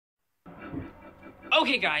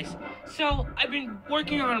Okay, guys, so I've been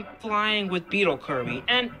working on flying with Beetle Kirby,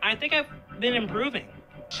 and I think I've been improving.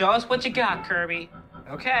 Show us what you got, Kirby.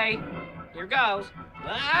 Okay, here goes.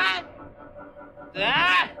 Ah!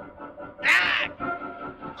 Ah! Ah!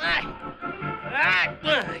 Ah!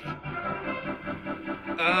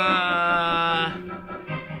 Ah!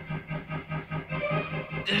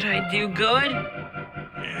 Did I do good?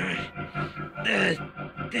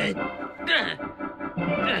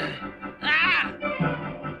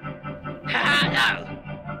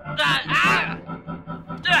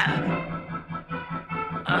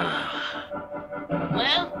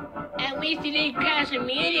 Well, at least you didn't crash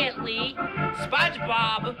immediately.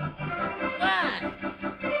 SpongeBob!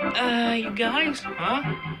 What? You guys? Huh?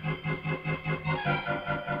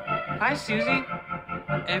 Hi, Susie.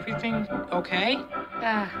 Everything okay?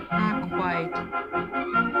 Not quite.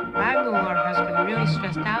 Bangalore has been really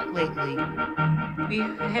stressed out lately. We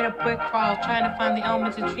hit a brick wall trying to find the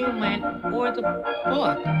elements of Dreamland or the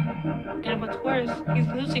book. And what's worse, he's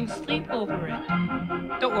losing sleep over it.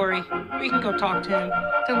 Don't worry, we can go talk to him.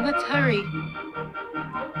 Then let's hurry.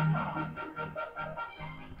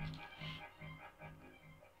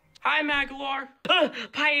 Hi, Magalore.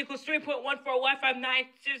 Pi equals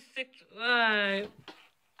 3.1415966.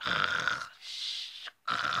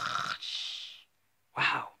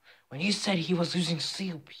 Wow, when you said he was losing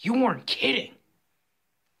sleep, you weren't kidding.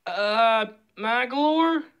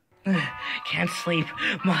 Magalore? Can't sleep.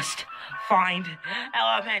 Must find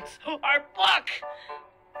elements. Our book!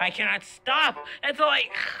 I cannot stop until I...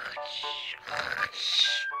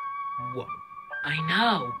 Whoa. I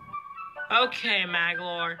know. Okay,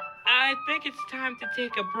 Magalore. I think it's time to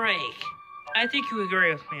take a break. I think you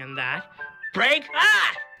agree with me on that. Break?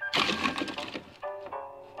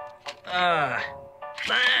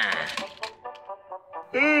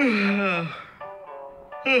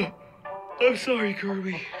 I'm sorry,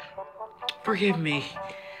 Kirby. Forgive me.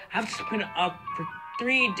 I've just been up for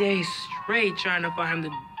 3 days straight trying to find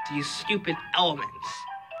these stupid elements.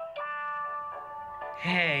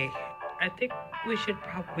 Hey, I think we should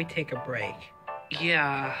probably take a break.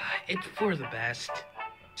 Yeah, it's for the best.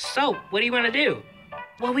 So, what do you want to do?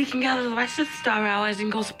 Well, we can gather the rest of the Star Allies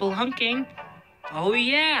and go spelunking. Oh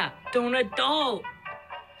yeah, Donut Doll.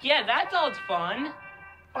 Yeah, that sounds fun.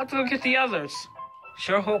 Let's go get the others.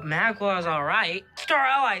 Sure hope Magla's alright. Star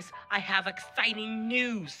Allies, I have exciting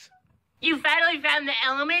news. You finally found the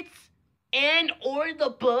elements? And or the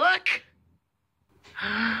book?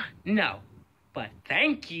 No, but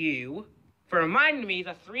thank you for reminding me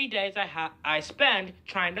the 3 days I spent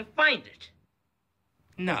trying to find it.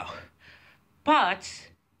 No, but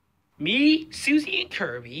me, Susie, and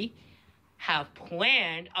Kirby have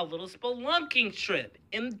planned a little spelunking trip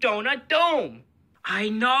in Donut Dome. I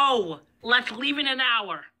know. Let's leave in an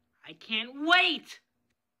hour. I can't wait.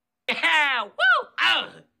 Yeah, woo!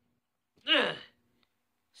 Ugh.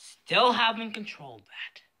 Still haven't controlled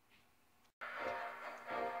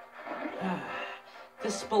that.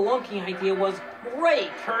 This spelunking idea was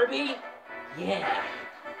great, Kirby. Yeah.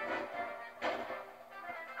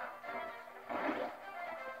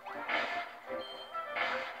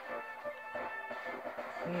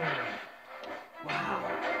 Wow.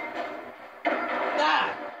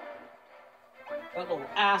 That little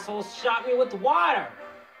asshole shot me with water.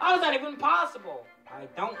 How is that even possible? I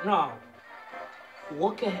don't know.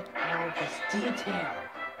 Look at all this detail.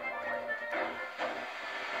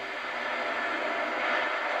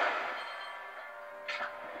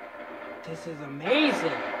 This is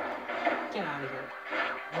amazing. Get out of here.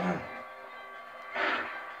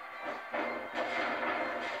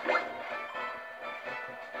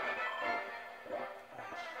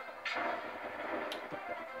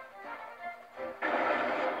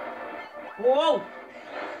 Whoa!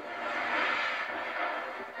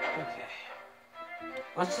 Okay.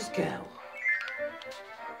 Let's just go.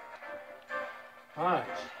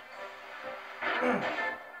 Alright.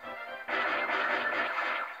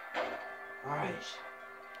 Alright.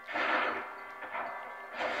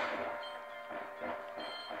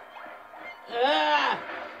 Ah!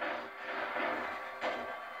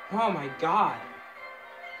 Oh my god.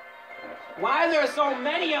 Why are there so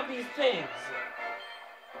many of these things?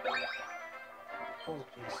 Oh,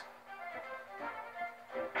 please.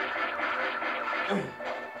 Okay.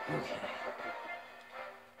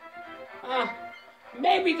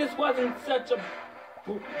 Maybe this wasn't such a...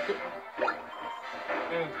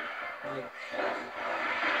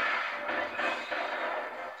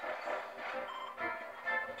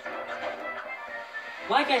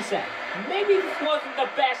 Like I said, maybe this wasn't the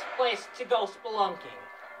best place to go spelunking.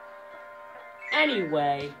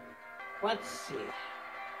 Anyway, let's see.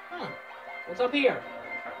 What's up here?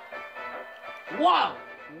 Whoa!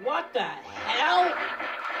 What the hell?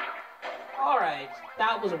 Alright,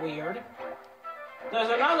 that was weird. There's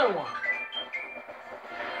another one.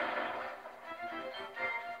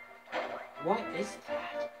 What is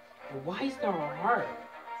that? And why is there a heart?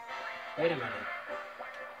 Wait a minute.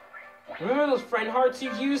 Remember those friend hearts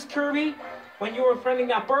you used, Kirby? When you were friending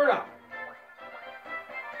that bird up?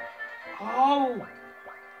 Oh!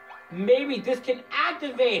 Maybe this can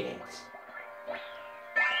activate it.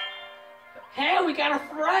 Hey, we got a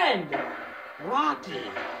friend! Rocky.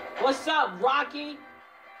 What's up, Rocky?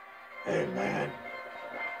 Hey, man.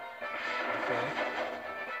 Okay.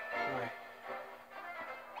 Alright.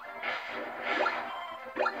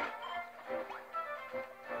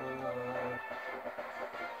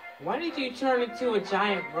 Why did you turn into a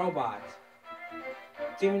giant robot?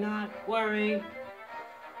 Do not worry.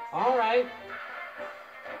 Alright.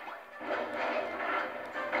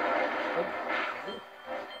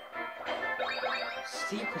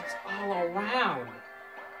 Secrets all around.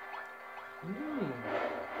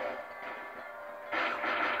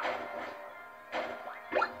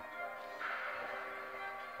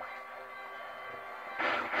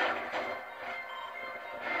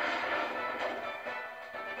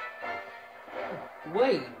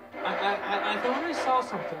 Wait, I thought I saw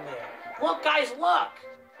something there. Look, guys, look!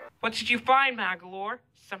 What did you find, Magalore?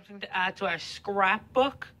 Something to add to our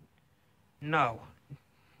scrapbook? No,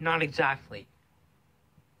 not exactly.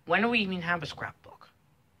 When do we even have a scrapbook?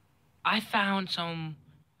 I found some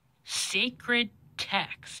sacred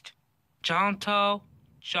text. Janto,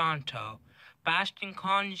 Bastion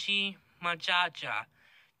Konji, Majaja,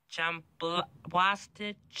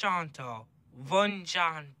 Jamblasted Janto,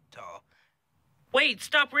 Vunjanto. Wait,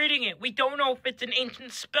 stop reading it. We don't know if it's an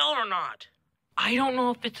ancient spell or not. I don't know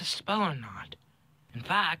if it's a spell or not. In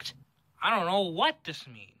fact, I don't know what this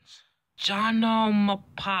means. Jano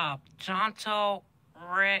Mapap, Janto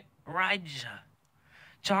Raja,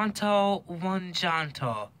 Janto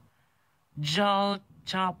Vunjanto,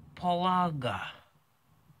 Jal-Japalaga.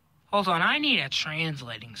 Hold on, I need a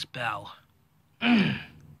translating spell. Oh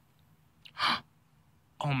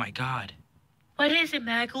my god. What is it,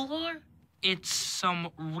 Magalore? It's some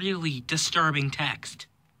really disturbing text.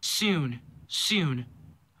 Soon,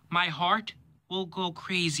 my heart will go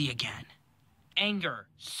crazy again. Anger,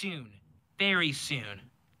 soon, very soon.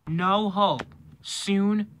 No hope,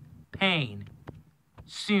 soon, pain.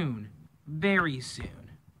 Soon, very soon.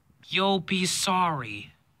 You'll be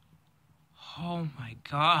sorry. Oh my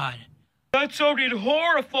god. That sounded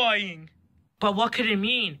horrifying. But what could it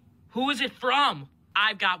mean? Who is it from?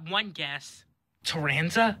 I've got one guess.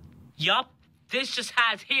 Taranza? Yup, this just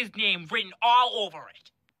has his name written all over it.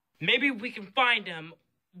 Maybe we can find him.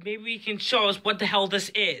 Maybe he can show us what the hell this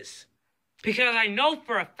is. Because I know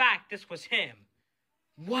for a fact this was him.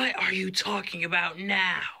 What are you talking about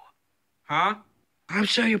now? Huh? I'm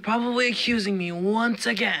sure you're probably accusing me once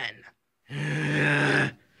again.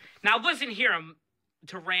 Now listen here,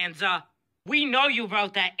 Taranza. We know you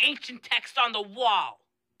wrote that ancient text on the wall.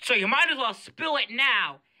 So you might as well spill it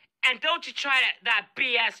now. And don't you try that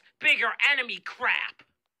BS bigger enemy crap.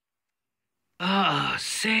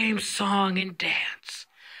 Same song and dance.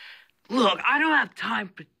 Look, I don't have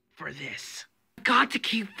time for this. I've got to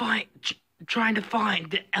keep trying to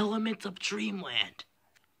find the elements of Dreamland.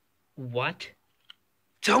 What?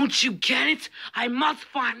 Don't you get it? I must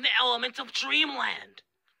find the elements of Dreamland.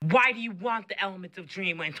 Why do you want the elements of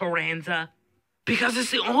Dreamland, Taranza? Because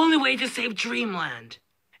it's the only way to save Dreamland.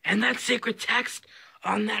 And that sacred text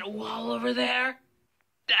on that wall over there,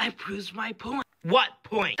 that proves my point. What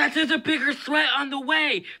point? That there's a bigger threat on the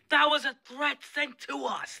way. That was a threat sent to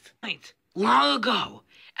us. Long ago,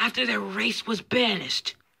 after their race was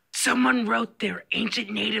banished, someone wrote their ancient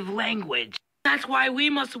native language. That's why we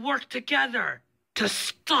must work together to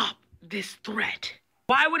stop this threat.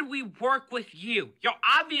 Why would we work with you? You're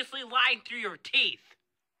obviously lying through your teeth.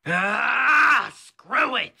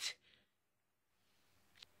 Screw it.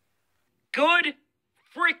 Good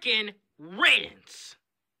frickin' riddance.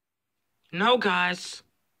 No, guys.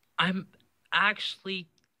 I'm actually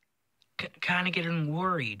kind of getting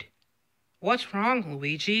worried. What's wrong,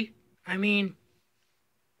 Luigi? I mean,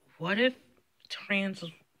 what if Trans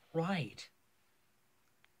is right?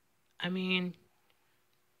 I mean,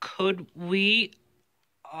 could we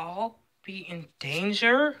all be in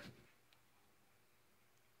danger?